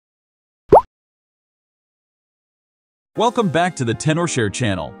Welcome back to the Tenorshare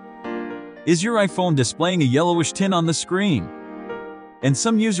channel. Is your iPhone displaying a yellowish tint on the screen? And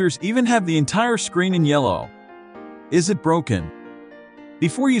some users even have the entire screen in yellow. Is it broken?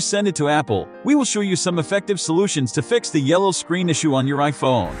 Before you send it to Apple, we will show you some effective solutions to fix the yellow screen issue on your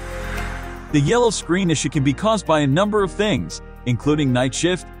iPhone. The yellow screen issue can be caused by a number of things, including night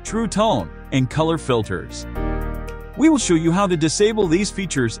shift, true tone, and color filters. We will show you how to disable these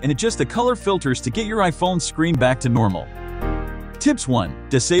features and adjust the color filters to get your iPhone screen back to normal. Tips 1.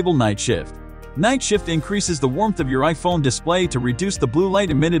 Disable night shift. Night shift increases the warmth of your iPhone display to reduce the blue light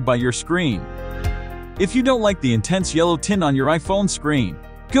emitted by your screen. If you don't like the intense yellow tint on your iPhone screen,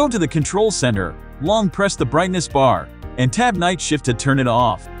 go to the Control Center, long press the brightness bar, and tap Night Shift to turn it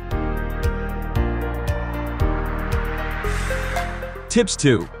off. Tips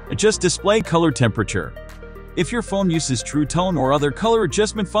 2. Adjust display color temperature. If your phone uses True Tone or other color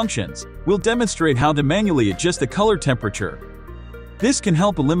adjustment functions, we'll demonstrate how to manually adjust the color temperature. This can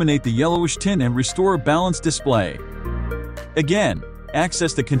help eliminate the yellowish tint and restore a balanced display. Again,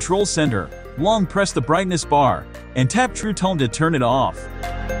 access the Control Center, long press the brightness bar, and tap True Tone to turn it off.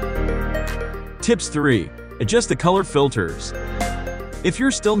 Tips 3. Adjust the color filters. If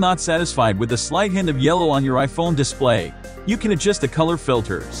you're still not satisfied with the slight hint of yellow on your iPhone display, you can adjust the color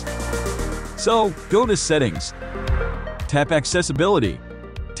filters. So, go to Settings, tap Accessibility,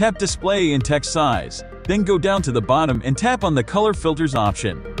 tap Display and Text Size, then go down to the bottom and tap on the Color Filters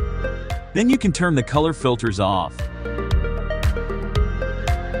option. Then you can turn the color filters off.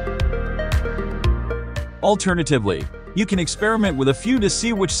 Alternatively, you can experiment with a few to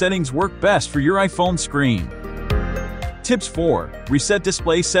see which settings work best for your iPhone screen. Tips 4. Reset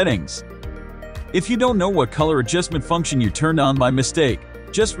display settings. If you don't know what color adjustment function you turned on by mistake,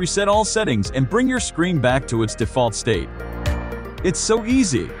 just reset all settings and bring your screen back to its default state. It's so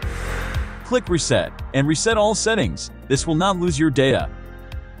easy. Click Reset and reset all settings. This will not lose your data.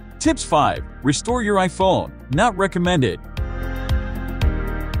 Tips 5. Restore your iPhone. Not recommended.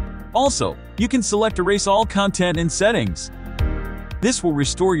 Also, you can select Erase all content in Settings. This will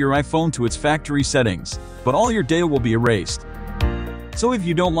restore your iPhone to its factory settings, but all your data will be erased. So if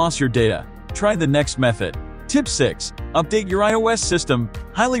you don't lose your data, try the next method. Tip 6. Update your iOS system.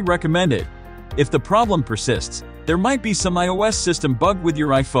 Highly recommended. If the problem persists, there might be some iOS system bug with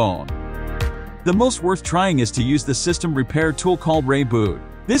your iPhone. The most worth trying is to use the system repair tool called Reboot.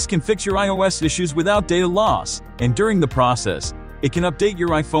 This can fix your iOS issues without data loss, and during the process, it can update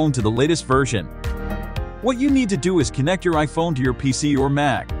your iPhone to the latest version. What you need to do is connect your iPhone to your PC or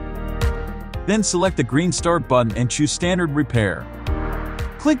Mac. Then select the green Start button and choose Standard Repair.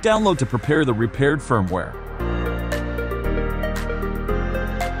 Click Download to prepare the repaired firmware.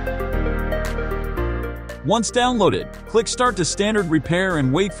 Once downloaded, click Start to Standard Repair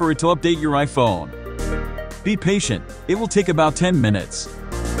and wait for it to update your iPhone. Be patient, it will take about 10 minutes.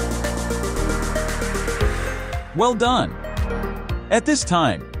 Well done! At this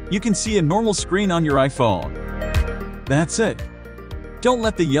time, you can see a normal screen on your iPhone. That's it. Don't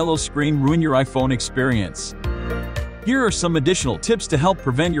let the yellow screen ruin your iPhone experience. Here are some additional tips to help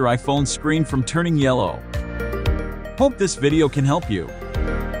prevent your iPhone screen from turning yellow. Hope this video can help you.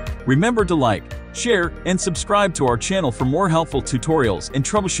 Remember to like, share, and subscribe to our channel for more helpful tutorials and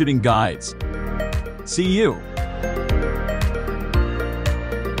troubleshooting guides. See you!